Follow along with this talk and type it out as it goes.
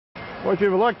What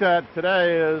you've looked at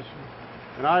today is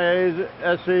an IASE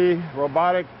SE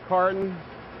robotic carton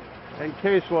and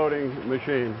case loading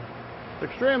machine.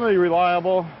 Extremely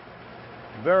reliable,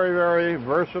 very, very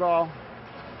versatile.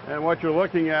 And what you're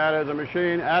looking at is a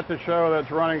machine at the show that's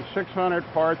running 600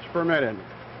 parts per minute,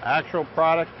 actual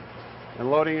product and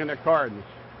loading into cartons.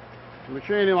 The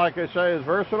machine, like I say, is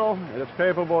versatile and it's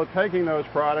capable of taking those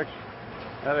products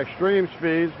at extreme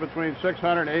speeds between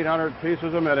 600 and 800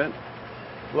 pieces a minute,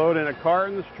 load into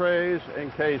cartons, trays,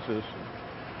 and cases.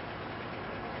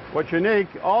 What's unique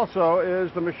also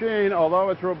is the machine, although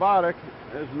it's robotic,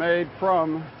 is made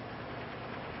from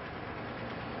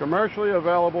commercially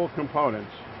available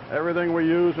components. Everything we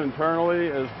use internally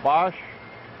is Bosch,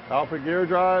 Alpha gear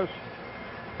drives,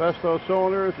 Festo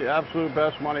cylinders, the absolute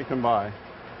best money can buy.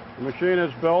 The machine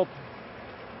is built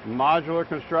modular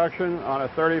construction on a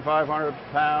 3,500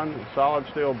 pound solid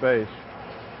steel base.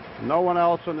 No one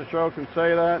else on the show can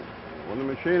say that. When the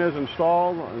machine is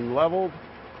installed and leveled,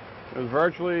 there's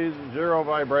virtually zero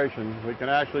vibration. We can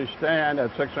actually stand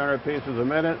at 600 pieces a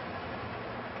minute,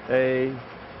 a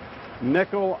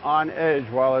nickel on edge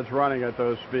while it's running at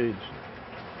those speeds.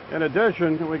 In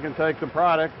addition, we can take the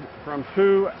product from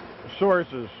two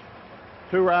sources,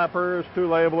 two wrappers, two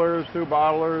labelers, two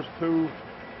bottlers, two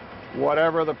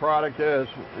whatever the product is,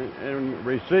 and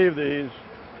receive these,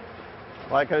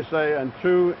 like I say, on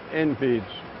two in-feeds.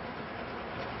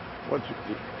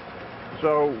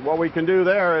 So what we can do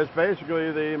there is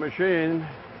basically the machine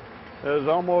is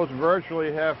almost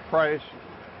virtually half price.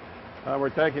 We're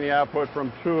taking the output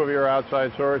from two of your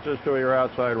outside sources, two of your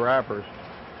outside wrappers.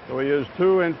 So we use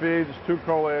two in-feeds, two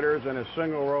collators, and a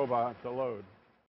single robot to load.